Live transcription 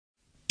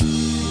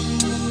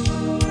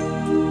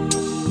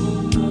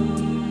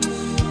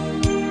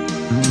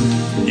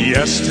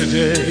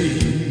Yesterday,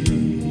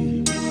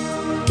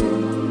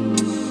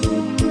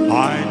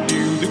 I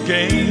knew the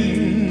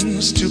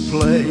games to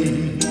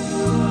play.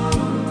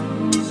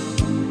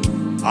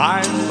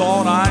 I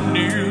thought I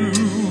knew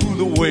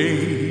the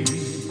way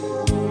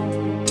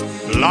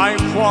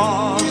life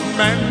was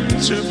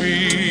meant to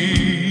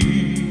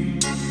be.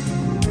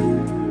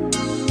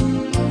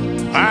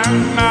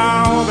 And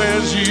now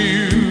there's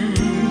you.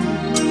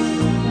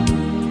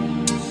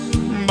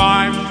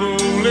 My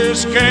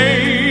foolish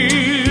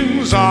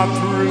games are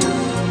through.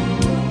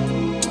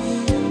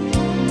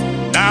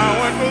 Now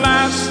at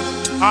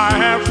last I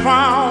have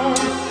found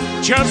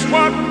just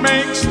what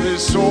makes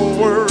this old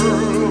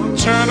world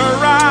turn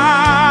around.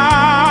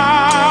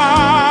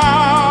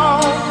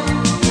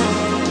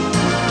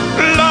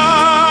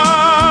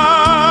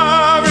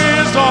 Love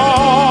is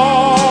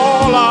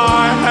all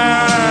I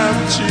have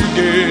to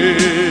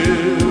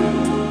give.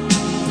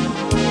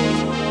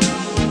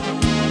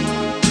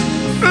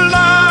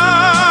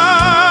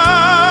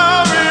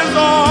 Love is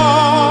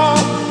all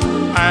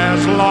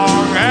as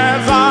long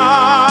as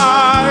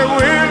I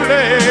will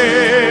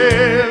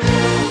live.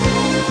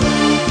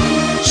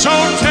 So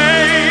take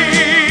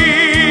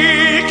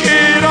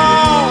it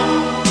all,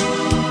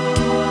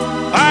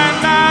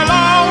 and I'll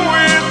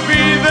always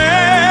be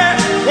there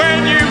when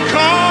you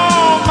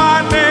call my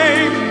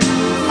name.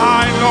 I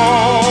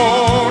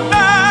know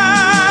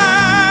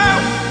now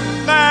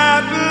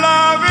that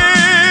love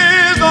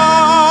is all.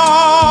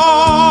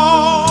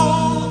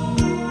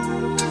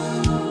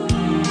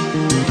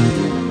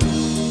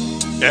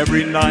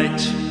 Every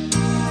night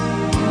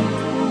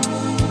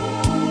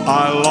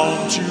I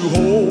long to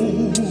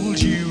hold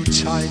you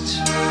tight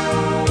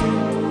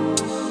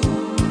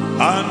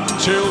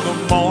until the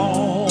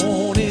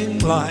morning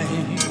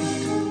light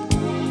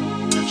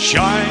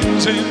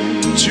shines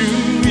into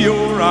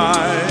your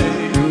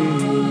eyes.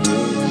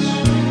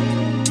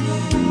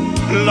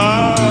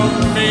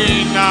 Love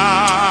me now.